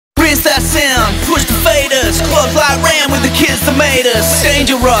Clubs like Ram with the kids that made us.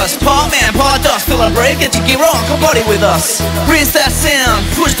 Dangerous, part man, part dust. Feel a break, get your gear on, come party with us. Rinse that sound,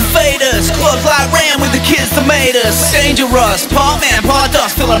 push the faders. Clubs like Ram with the kids that made us. Dangerous, part man, part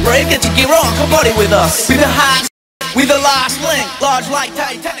dust. Feel a break, get your gear on, come party with us. We the high, we the last link, large like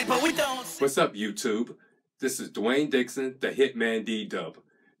Titanic, but we don't. What's up, YouTube? This is Dwayne Dixon, the Hitman D-Dub.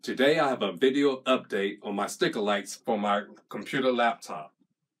 Today I have a video update on my sticker lights for my computer laptop.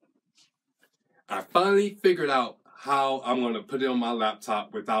 I finally figured out how I'm going to put it on my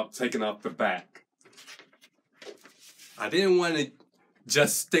laptop without taking off the back. I didn't want to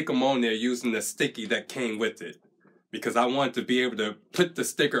just stick them on there using the sticky that came with it, because I wanted to be able to put the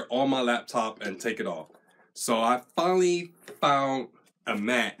sticker on my laptop and take it off. So I finally found a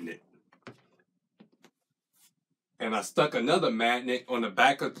magnet. And I stuck another magnet on the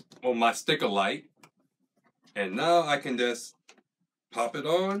back of my sticker light. And now I can just pop it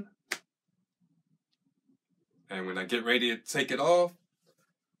on. And when I get ready to take it off,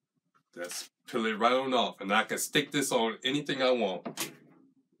 just peel it right on off. And I can stick this on anything I want.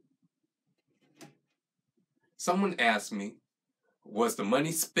 Someone asked me, was the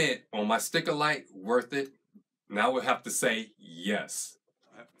money spent on my sticker light worth it? And I would have to say yes.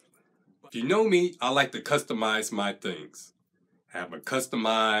 If you know me, I like to customize my things. I have a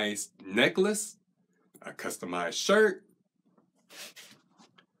customized necklace, a customized shirt,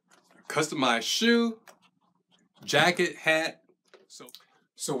 a customized shoe, jacket, hat.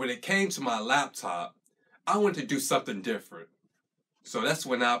 So when it came to my laptop, I wanted to do something different. So that's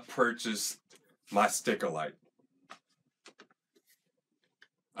when I purchased my sticker light.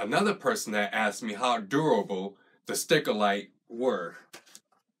 Another person that asked me how durable the sticker light were.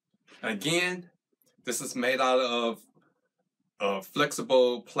 Again, this is made out of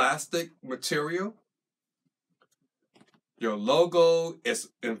flexible plastic material. Your logo is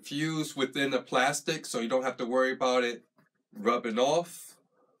infused within the plastic, so you don't have to worry about it rubbing off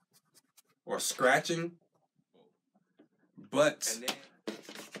or scratching. But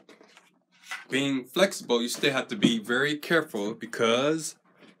being flexible, you still have to be very careful, because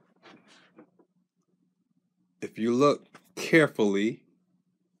if you look carefully,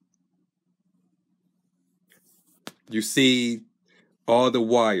 you see all the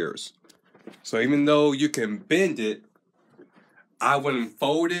wires. So even though you can bend it, I wouldn't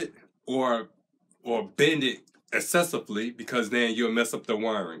fold it or bend it excessively, because then you'll mess up the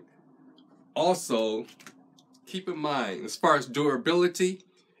wiring. Also, keep in mind, as far as durability,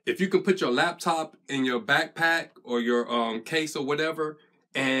 if you can put your laptop in your backpack or your case or whatever,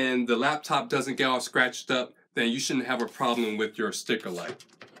 and the laptop doesn't get all scratched up, then you shouldn't have a problem with your sticker light.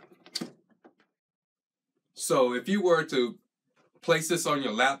 So if you were to place this on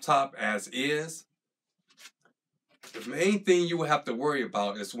your laptop as is, the main thing you will have to worry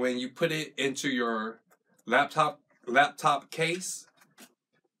about is when you put it into your laptop case,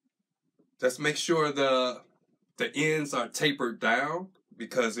 just make sure the ends are tapered down,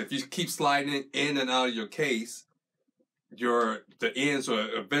 because if you keep sliding it in and out of your case, the ends will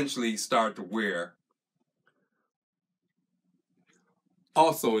eventually start to wear.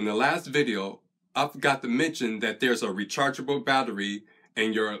 Also, in the last video, I forgot to mention that there's a rechargeable battery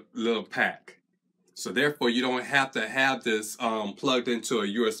in your little pack. So therefore, you don't have to have this plugged into a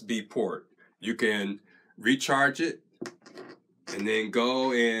USB port. You can recharge it and then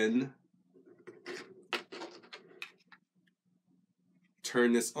go and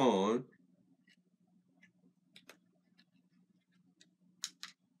turn this on.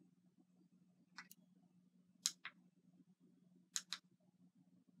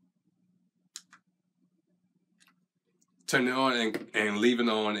 Turn it on and leave it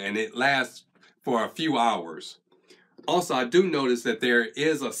on, and it lasts for a few hours. Also, I do notice that there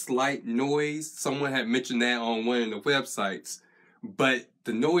is a slight noise. Someone had mentioned that on one of the websites, but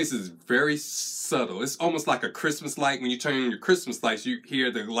the noise is very subtle. It's almost like a Christmas light. When you turn on your Christmas lights, you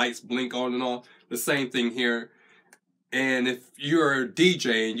hear the lights blink on and off. The same thing here. And if you're a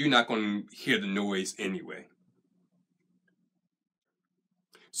DJ, you're not going to hear the noise anyway.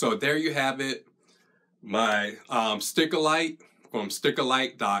 So there you have it. My sticker light from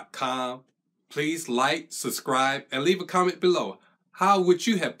stickerlight.com. Please like, subscribe, and leave a comment below. How would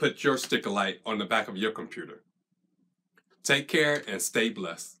you have put your sticker light on the back of your computer? Take care and stay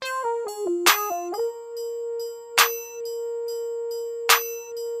blessed.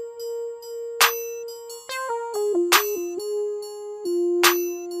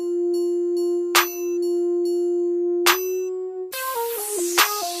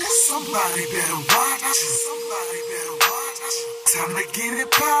 Somebody better watch. Somebody better watch. Time to get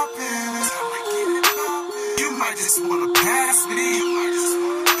it poppin'. You might just wanna pass me.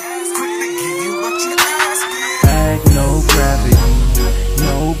 Quick to give you what you're asking.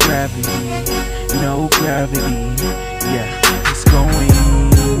 gravity, no gravity. Yeah, it's going